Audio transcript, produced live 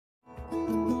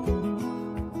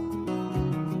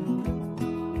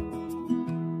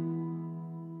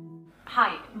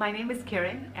my name is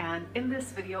Karen, and in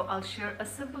this video I'll share a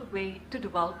simple way to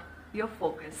develop your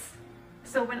focus.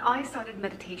 So when I started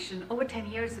meditation over 10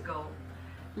 years ago,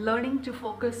 learning to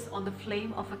focus on the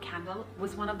flame of a candle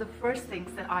was one of the first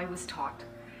things that I was taught.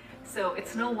 So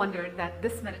it's no wonder that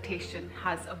this meditation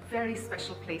has a very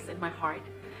special place in my heart,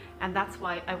 and that's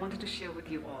why I wanted to share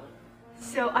with you all.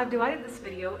 So I've divided this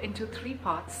video into 3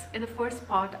 parts. In the first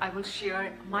part, I will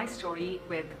share my story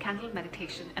with candle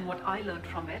meditation and what I learned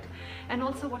from it, and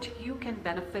also what you can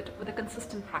benefit with a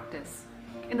consistent practice.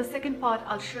 In the second part,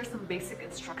 I'll share some basic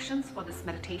instructions for this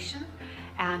meditation,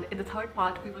 and in the third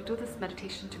part, we will do this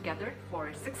meditation together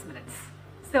for 6 minutes.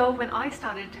 So when I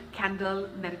started candle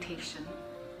meditation,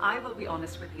 I will be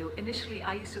honest with you, initially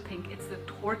I used to think it's a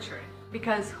torture,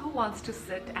 because who wants to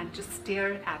sit and just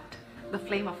stare at the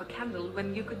flame of a candle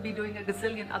when you could be doing a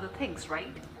gazillion other things,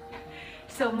 right?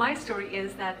 So my story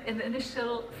is that in the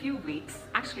initial few weeks,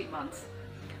 actually months,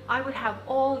 I would have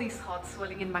all these thoughts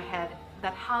swirling in my head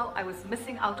that how I was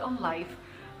missing out on life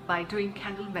by doing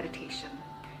candle meditation.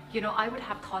 You know, I would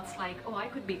have thoughts like, oh, I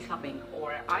could be clubbing,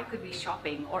 or I could be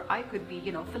shopping, or I could be,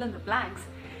 fill in the blanks,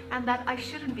 and that I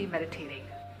shouldn't be meditating.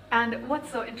 And what's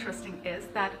so interesting is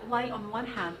that while on one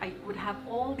hand I would have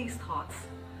all these thoughts,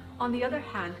 on the other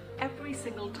hand, every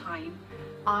single time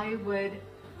I would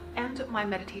end my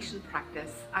meditation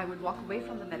practice, I would walk away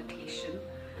from the meditation,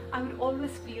 I would always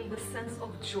feel the sense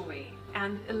of joy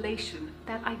and elation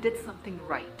that I did something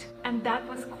right. And that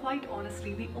was quite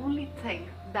honestly the only thing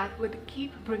that would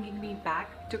keep bringing me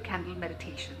back to candle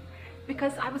meditation.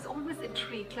 Because I was always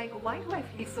intrigued, like, why do I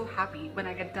feel so happy when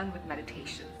I get done with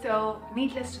meditation? So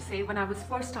needless to say, when I was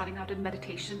first starting out in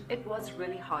meditation, it was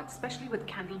really hard, especially with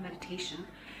candle meditation,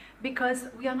 because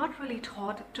we are not really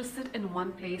taught to sit in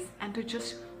one place and to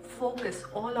just focus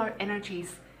all our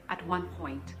energies at one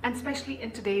point. And especially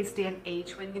in today's day and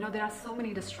age when there are so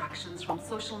many distractions, from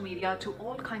social media to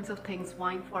all kinds of things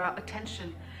vying for our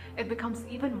attention, it becomes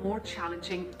even more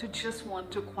challenging to just want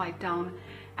to quiet down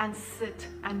and sit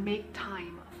and make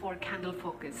time for candle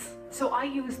focus. So I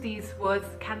use these words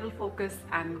candle focus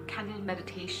and candle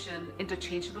meditation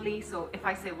interchangeably. So if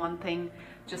I say one thing,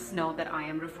 just know that I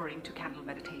am referring to candle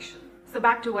meditation. So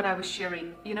back to what I was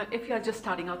sharing, if you're just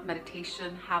starting out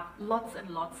meditation, have lots and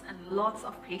lots and lots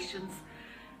of patience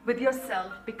with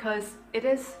yourself, because it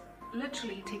is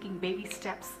literally taking baby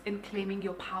steps in claiming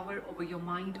your power over your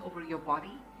mind, over your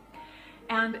body.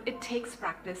 And it takes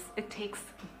practice, it takes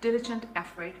diligent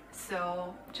effort,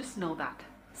 so just know that.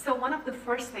 So one of the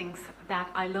first things that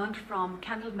I learned from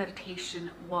candle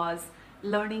meditation was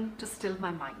learning to still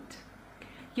my mind.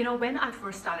 When I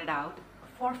first started out,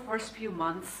 for first few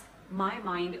months, my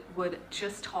mind would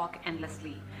just talk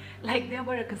endlessly. Like there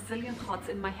were a gazillion thoughts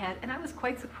in my head, and I was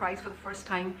quite surprised for the first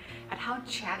time at how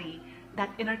chatty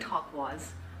that inner talk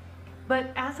was.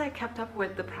 But as I kept up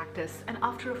with the practice, and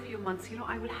after a few months,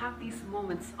 I would have these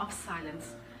moments of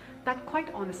silence that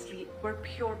quite honestly were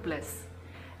pure bliss.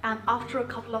 And after a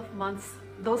couple of months,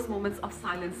 those moments of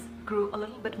silence grew a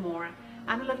little bit more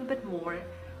and a little bit more,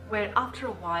 where after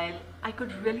a while, I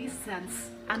could really sense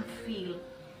and feel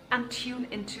and tune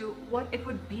into what it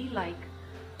would be like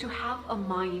to have a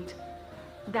mind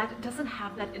that doesn't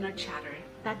have that inner chatter,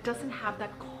 that doesn't have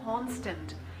that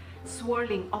constant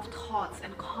swirling of thoughts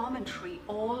and commentary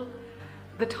all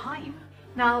the time.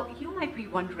 Now, you might be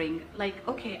wondering, like,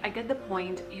 okay, I get the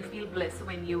point, you feel bliss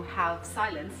when you have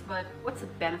silence, but what's the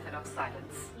benefit of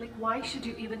silence? Like, why should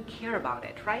you even care about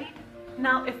it, right?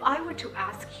 Now, if I were to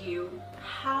ask you,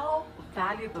 how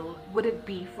valuable would it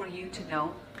be for you to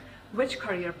know which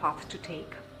career path to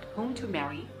take, whom to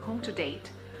marry, whom to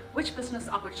date, which business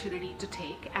opportunity to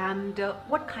take, and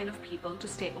what kind of people to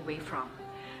stay away from?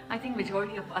 I think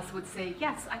majority of us would say,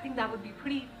 yes, I think that would be a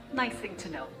pretty nice thing to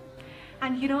know.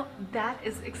 And that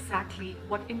is exactly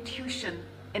what intuition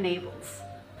enables.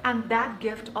 And that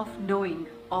gift of knowing,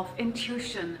 of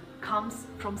intuition, comes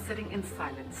from sitting in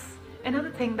silence. Another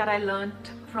thing that I learned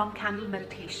from candle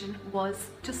meditation was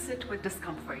to sit with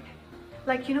discomfort.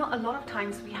 Like, a lot of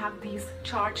times we have these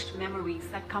charged memories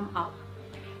that come up.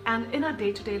 And in our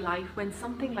day-to-day life, when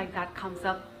something like that comes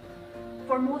up,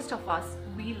 for most of us,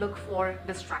 we look for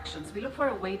distractions. We look for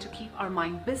a way to keep our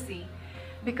mind busy,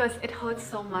 because it hurts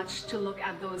so much to look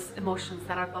at those emotions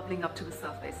that are bubbling up to the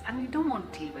surface, and we don't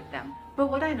want to deal with them.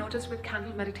 But what I noticed with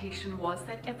candle meditation was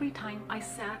that every time I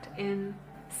sat in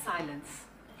silence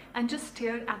and just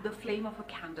stared at the flame of a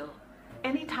candle,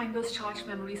 anytime those charged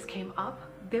memories came up,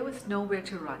 there was nowhere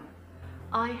to run.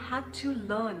 I had to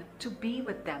learn to be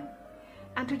with them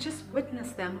and to just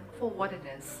witness them for what it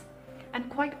is. And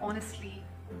quite honestly,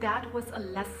 that was a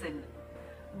lesson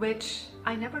which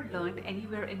I never learned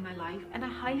anywhere in my life, and I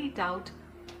highly doubt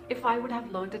if I would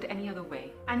have learned it any other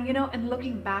way. And you know, in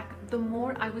looking back, the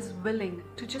more I was willing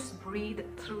to just breathe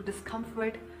through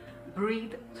discomfort,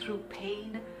 breathe through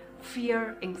pain,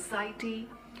 fear, anxiety,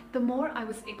 the more I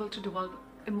was able to develop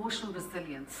emotional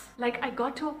resilience. Like, I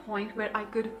got to a point where I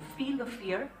could feel the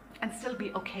fear and still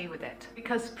be okay with it.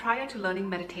 Because prior to learning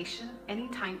meditation,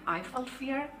 anytime I felt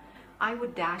fear, I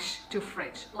would dash to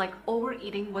fridge. Like,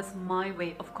 overeating was my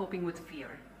way of coping with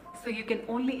fear. So you can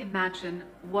only imagine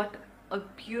what a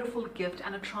beautiful gift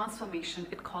and a transformation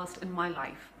it caused in my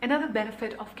life. Another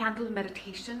benefit of candle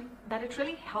meditation, that it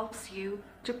really helps you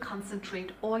to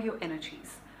concentrate all your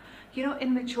energies. You know,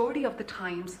 in majority of the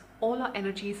times, all our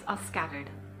energies are scattered,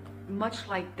 much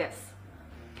like this.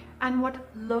 And what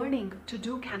learning to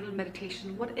do candle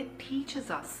meditation, what it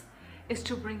teaches us is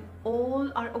to bring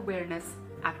all our awareness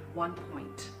at one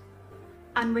point.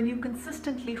 And when you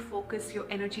consistently focus your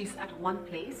energies at one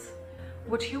place,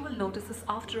 what you will notice is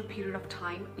after a period of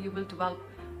time, you will develop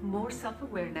more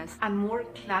self-awareness and more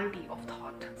clarity of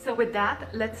thought. So with that,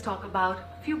 let's talk about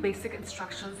a few basic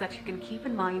instructions that you can keep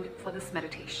in mind for this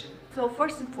meditation. So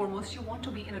first and foremost, you want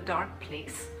to be in a dark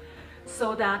place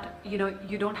so that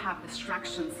you don't have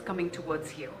distractions coming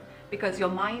towards you, because your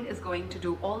mind is going to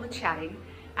do all the chatting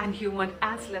and you want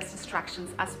as less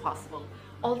distractions as possible.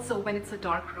 Also, when it's a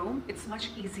dark room, it's much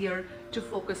easier to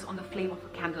focus on the flame of a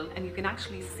candle and you can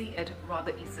actually see it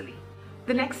rather easily.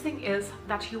 The next thing is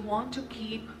that you want to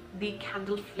keep the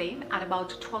candle flame at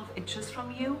about 12 inches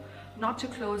from you, not too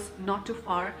close, not too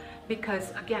far,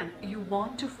 because again, you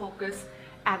want to focus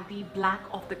at the black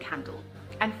of the candle.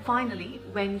 And finally,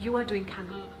 when you are doing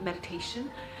candle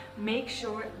meditation, make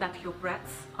sure that your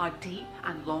breaths are deep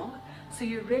and long, so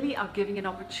you really are giving an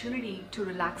opportunity to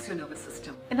relax your nervous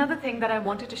system. Another thing that I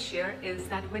wanted to share is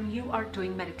that when you are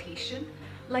doing meditation,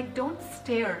 like, don't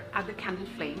stare at the candle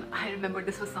flame. I remember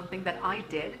this was something that I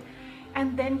did.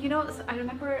 And then, I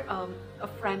remember a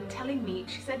friend telling me,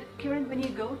 she said, Kiran, when you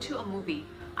go to a movie,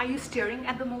 are you staring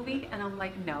at the movie? And I'm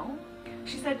like, no.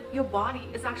 She said, your body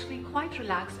is actually quite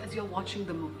relaxed as you're watching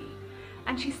the movie.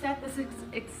 And she said this is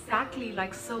exactly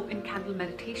like so in candle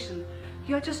meditation.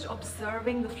 You're just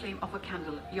observing the flame of a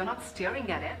candle. You're not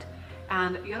staring at it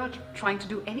and you're not trying to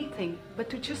do anything, but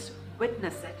to just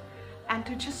witness it and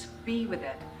to just be with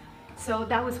it. So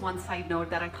that was one side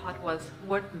note that I thought was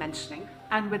worth mentioning.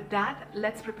 And with that,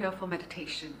 let's prepare for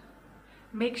meditation.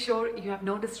 Make sure you have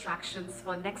no distractions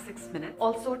for the next 6 minutes.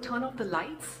 Also, turn off the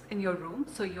lights in your room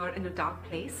so you're in a dark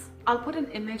place. I'll put an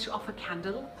image of a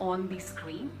candle on the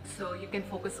screen so you can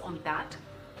focus on that.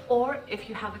 Or if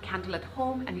you have a candle at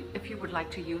home and if you would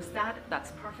like to use that,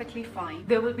 that's perfectly fine.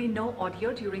 There will be no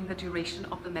audio during the duration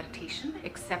of the meditation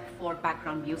except for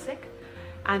background music.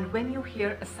 And when you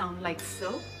hear a sound like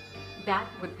so, that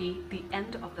would be the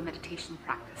end of the meditation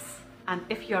practice. And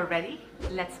if you're ready,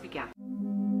 let's begin.